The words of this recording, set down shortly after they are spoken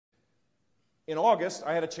In August,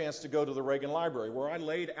 I had a chance to go to the Reagan Library, where I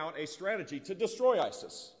laid out a strategy to destroy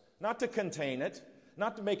ISIS, not to contain it,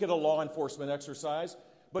 not to make it a law enforcement exercise,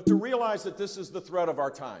 but to realize that this is the threat of our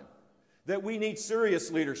time, that we need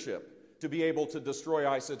serious leadership to be able to destroy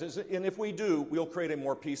ISIS, and if we do, we'll create a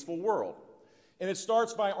more peaceful world. And it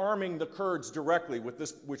starts by arming the Kurds directly,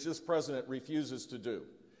 which this president refuses to do.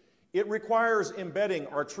 It requires embedding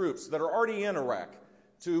our troops that are already in Iraq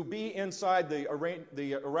to be inside the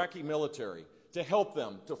Iraqi military, to help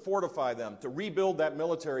them, to fortify them, to rebuild that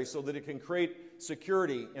military so that it can create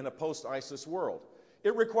security in a post-ISIS world.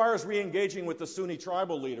 It requires re-engaging with the Sunni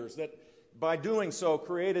tribal leaders that, by doing so,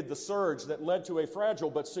 created the surge that led to a fragile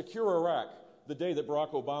but secure Iraq the day that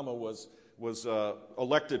Barack Obama was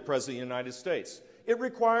elected President of the United States. It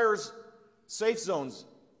requires safe zones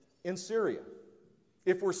in Syria.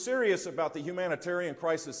 If we're serious about the humanitarian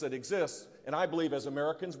crisis that exists, and I believe as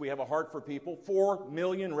Americans we have a heart for people, 4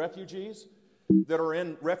 million refugees that are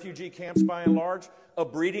in refugee camps by and large, a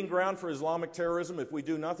breeding ground for Islamic terrorism if we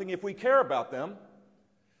do nothing. If we care about them,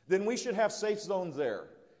 then we should have safe zones there.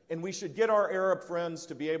 And we should get our Arab friends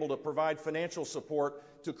to be able to provide financial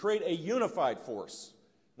support to create a unified force,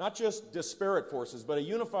 not just disparate forces, but a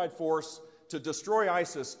unified force to destroy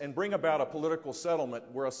ISIS and bring about a political settlement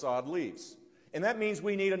where Assad leaves. And that means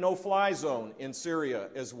we need a no-fly zone in Syria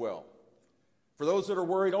as well. For those that are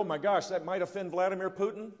worried, oh my gosh, that might offend Vladimir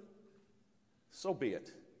Putin, so be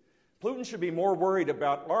it. Putin should be more worried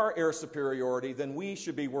about our air superiority than we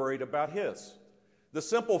should be worried about his. The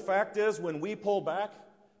simple fact is, when we pull back,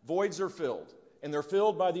 voids are filled. And they're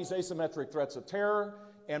filled by these asymmetric threats of terror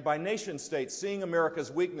and by nation-states seeing America's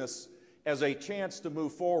weakness as a chance to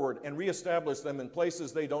move forward and reestablish them in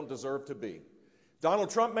places they don't deserve to be. Donald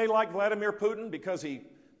Trump may like Vladimir Putin because he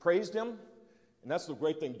praised him, and that's the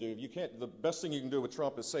great thing to do. The best thing you can do with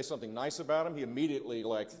Trump is say something nice about him. He immediately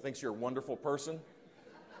thinks you're a wonderful person.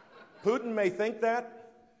 Putin may think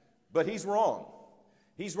that, but he's wrong.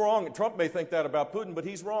 He's wrong. Trump may think that about Putin, but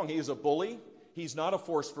he's wrong. He is a bully. He's not a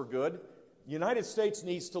force for good. The United States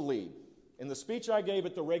needs to lead. And the speech I gave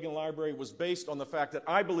at the Reagan Library was based on the fact that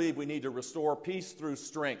I believe we need to restore peace through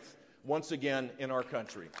strength once again in our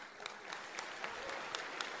country.